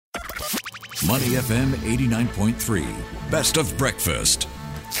Money FM 89.3. Best of breakfast.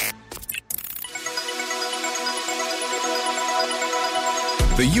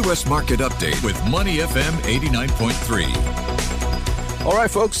 The U.S. Market Update with Money FM 89.3. All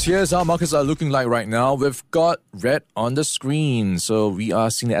right, folks, here's how markets are looking like right now. We've got red on the screen. So we are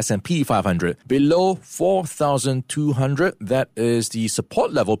seeing the S&P 500 below 4,200. That is the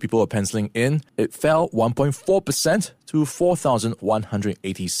support level people are penciling in. It fell 1.4% to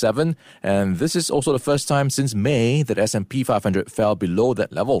 4,187. And this is also the first time since May that S&P 500 fell below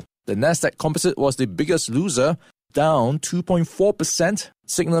that level. The Nasdaq Composite was the biggest loser, down 2.4%,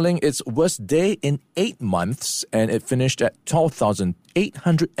 signaling its worst day in 8 months, and it finished at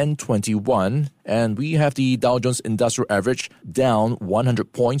 12,821. And we have the Dow Jones Industrial Average down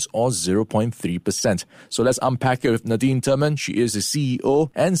 100 points or 0.3%. So let's unpack it with Nadine Thurman. She is the CEO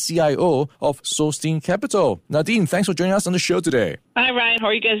and CIO of Solstein Capital. Nadine, thanks for joining us on the show today. Hi, Ryan. How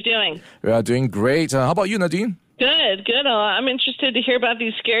are you guys doing? We are doing great. How about you, Nadine? Good. I'm interested to hear about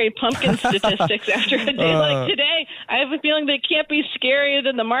these scary pumpkin statistics after a day like today. I have a feeling they can't be scarier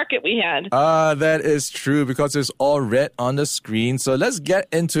than the market we had. That is true because it's all red on the screen. So let's get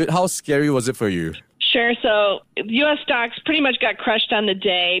into it. How scary was it for you? Sure. So U.S. stocks pretty much got crushed on the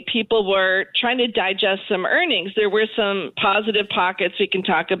day. People were trying to digest some earnings. There were some positive pockets. We can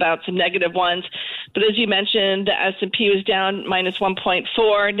talk about some negative ones. But as you mentioned, the S&P was down minus 1.4,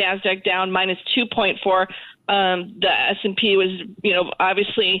 NASDAQ down minus 2.4. The S&P was,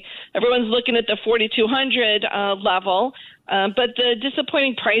 obviously everyone's looking at the 4,200 level. But the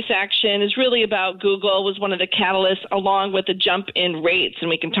disappointing price action is really about Google was one of the catalysts along with the jump in rates. And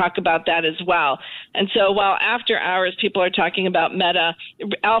we can talk about that as well. And so while after hours, people are talking about Meta,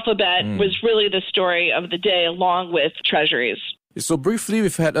 Alphabet was really the story of the day along with treasuries. So briefly,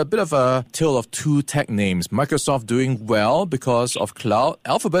 we've had a bit of a tale of two tech names. Microsoft doing well because of cloud,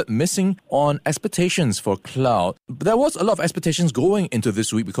 Alphabet missing on expectations for cloud. But there was a lot of expectations going into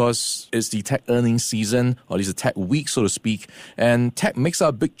this week because it's the tech earnings season, or at least the tech week, so to speak. And tech makes up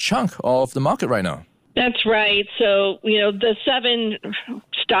a big chunk of the market right now. That's right. So, the 7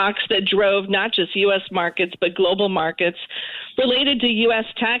 stocks that drove not just U.S. markets, but global markets related to U.S.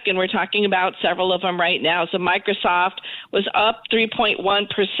 tech, and we're talking about several of them right now. So Microsoft was up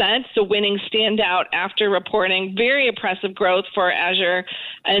 3.1%, so winning standout after reporting very impressive growth for Azure.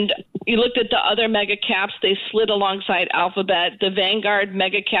 And you looked at the other mega caps, they slid alongside Alphabet. The Vanguard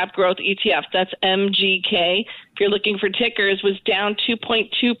Mega Cap Growth ETF, that's MGK, if you're looking for tickers, was down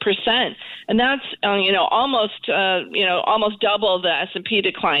 2.2%. And that's, almost double the S&P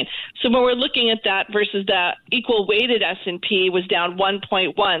decline. So when we're looking at that versus the equal weighted S&P was down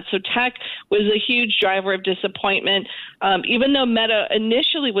 1.1. So tech was a huge driver of disappointment. Even though Meta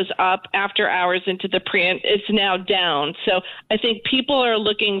initially was up after hours into the print, it's now down. So I think people are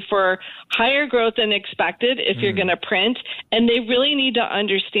looking for higher growth than expected if you're going to print. And they really need to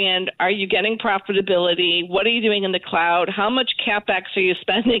understand, are you getting profitability? What are you doing in the cloud? How much CapEx are you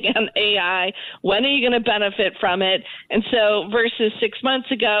spending on AI? When are you going to benefit from it? And so versus 6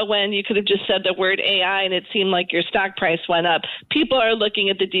 months ago when you could have just said the word AI and it seemed like your stock price went up, people are looking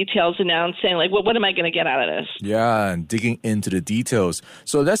at the details now and saying, like, well, what am I going to get out of this? Yeah, and digging into the details.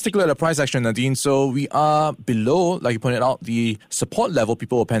 So let's take a look at the price action, Nadine. So we are below, like you pointed out, the support level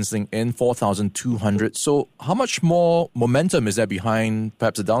people are penciling in 4,200. So how much more momentum is there behind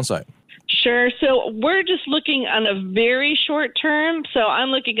perhaps the downside? Sure. So we're just looking on a very short term. So I'm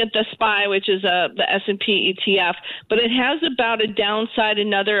looking at the SPY, which is the S&P ETF, but it has about a downside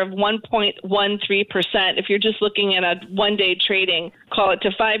another of 1.13%. If you're just looking at a one-day trading, call it to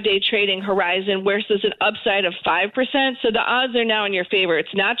 5-day trading horizon, versus an upside of 5%. So the odds are now in your favor.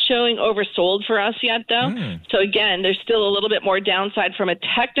 It's not showing oversold for us yet, though. So again, there's still a little bit more downside from a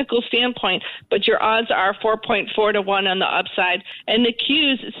technical standpoint, but your odds are 4.4 to 1 on the upside. And the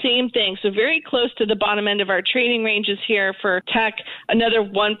Qs, same thing. So very close to the bottom end of our trading ranges here for tech, another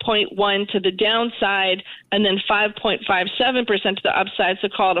 1.1 to the downside, and then 5.57% to the upside. So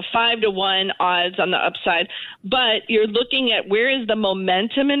call it a 5 to 1 odds on the upside. But you're looking at where is the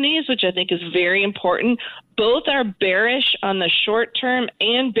momentum in these, which I think is very important. Both are bearish on the short term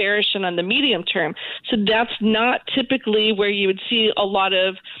and bearish on the medium term. So that's not typically where you would see a lot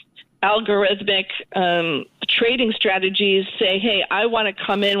of algorithmic trading strategies say, hey, I want to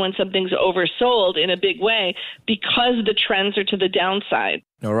come in when something's oversold in a big way because the trends are to the downside.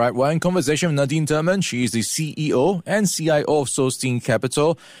 All right, we're in conversation with Nadine Thurman. She is the CEO and CIO of Solstein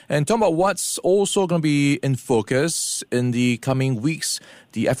Capital. And talking about what's also going to be in focus in the coming weeks.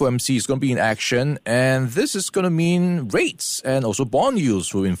 The FOMC is going to be in action, and this is going to mean rates and also bond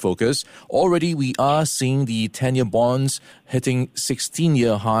yields will be in focus. Already, we are seeing the 10-year bonds hitting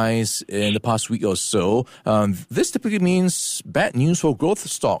 16-year highs in the past week or so. This typically means bad news for growth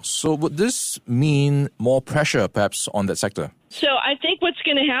stocks. So would this mean more pressure, perhaps, on that sector? So I think what's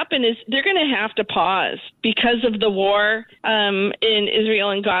going to happen is they're going to have to pause because of the war in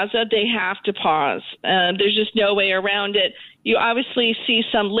Israel and Gaza. They have to pause. There's just no way around it. You obviously see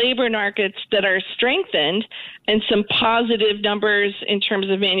some labor markets that are strengthened and some positive numbers in terms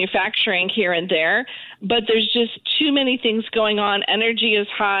of manufacturing here and there, but there's just too many things going on. Energy is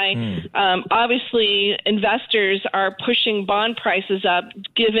high. Obviously, investors are pushing bond prices up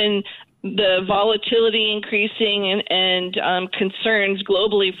given the volatility increasing and concerns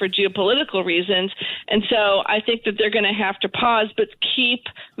globally for geopolitical reasons. And so I think that they're going to have to pause, but keep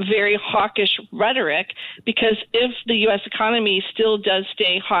very hawkish rhetoric, because if the U.S. economy still does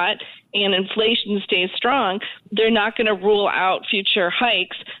stay hot and inflation stays strong, they're not going to rule out future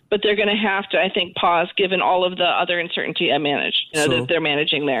hikes, but they're going to have to, I think, pause given all of the other uncertainty that they're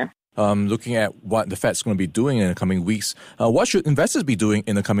managing there. Looking at what the Fed's going to be doing in the coming weeks, what should investors be doing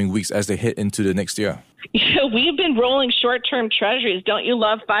in the coming weeks as they head into the next year? We've been rolling short-term treasuries. Don't you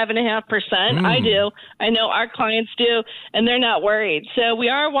love 5.5%? I do. I know our clients do, and they're not worried. So we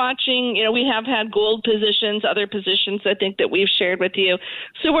are watching, we have had gold positions, other positions I think that we've shared with you.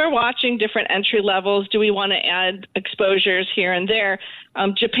 So we're watching different entry levels. Do we want to add exposures here and there?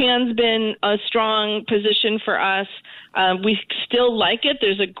 Japan's been a strong position for us. We still like it.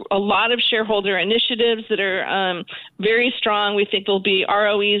 There's a lot of shareholder initiatives that are very strong. We think there'll be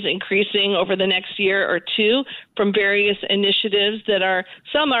ROEs increasing over the next year or two from various initiatives that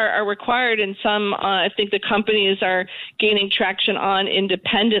some are required and some I think the companies are gaining traction on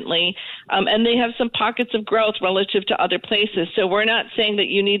independently. And they have some pockets of growth relative to other places. So we're not saying that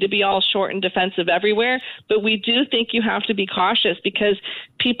you need to be all short and defensive everywhere, but we do think you have to be cautious because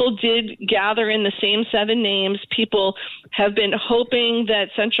people did gather in the same 7 names. People have been hoping that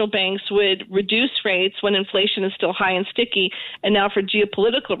central banks would reduce rates when inflation is still high and sticky. And now for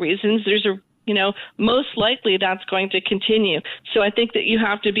geopolitical reasons, there's most likely that's going to continue. So I think that you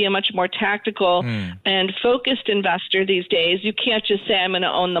have to be a much more tactical and focused investor these days. You can't just say, I'm going to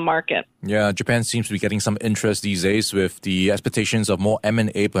own the market. Yeah, Japan seems to be getting some interest these days with the expectations of more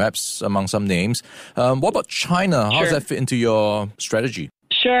M&A, perhaps among some names. What about China? How does that fit into your strategy?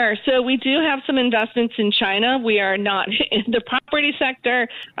 Sure. So we do have some investments in China. We are not in the property sector.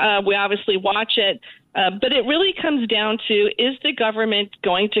 We obviously watch it. But it really comes down to, is the government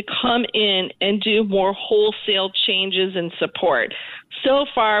going to come in and do more wholesale changes and support? So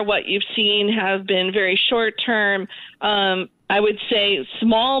far, what you've seen have been very short-term, I would say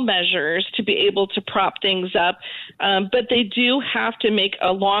small measures to be able to prop things up, but they do have to make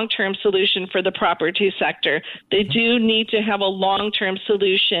a long-term solution for the property sector. They do need to have a long-term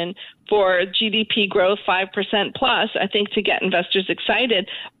solution for GDP growth 5% plus, I think, to get investors excited.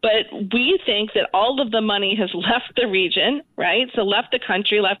 But we think that all of the money has left the region, right? So left the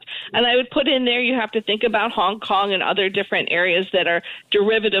country, and I would put in there, you have to think about Hong Kong and other different areas that are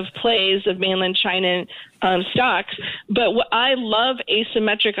derivative plays of mainland China stocks. But I love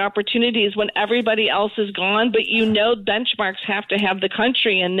asymmetric opportunities when everybody else is gone, but benchmarks have to have the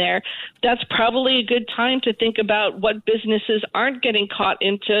country in there. That's probably a good time to think about what businesses aren't getting caught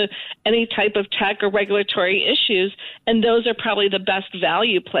into any type of tech or regulatory issues, and those are probably the best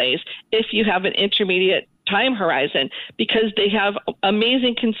value plays if you have an intermediate time horizon, because they have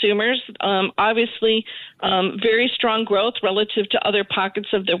amazing consumers, obviously very strong growth relative to other pockets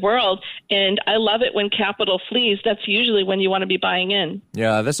of the world. And I love it when capital flees. That's usually when you want to be buying in.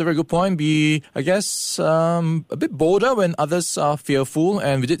 Yeah, that's a very good point. Be, I guess, a bit bolder when others are fearful.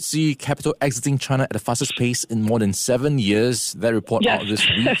 And we did see capital exiting China at the fastest pace in more than 7 years. That report out this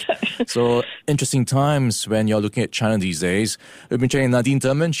week. So interesting times when you're looking at China these days. We've been chatting Nadine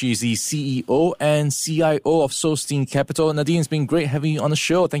Thurman. She's the CEO and CIO of Solstein Capital. Nadine, it's been great having you on the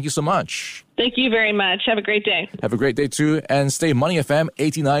show. Thank you so much. Thank you very much. Have a great day. Have a great day too, and stay Money FM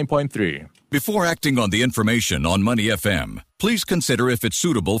 89.3. Before acting on the information on Money FM, please consider if it's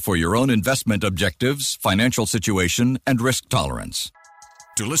suitable for your own investment objectives, financial situation, and risk tolerance.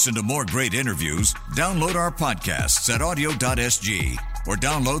 To listen to more great interviews, download our podcasts at audio.sg or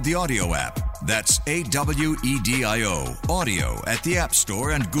download the audio app. That's AWEDIO, audio at the App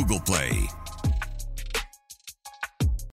Store and Google Play.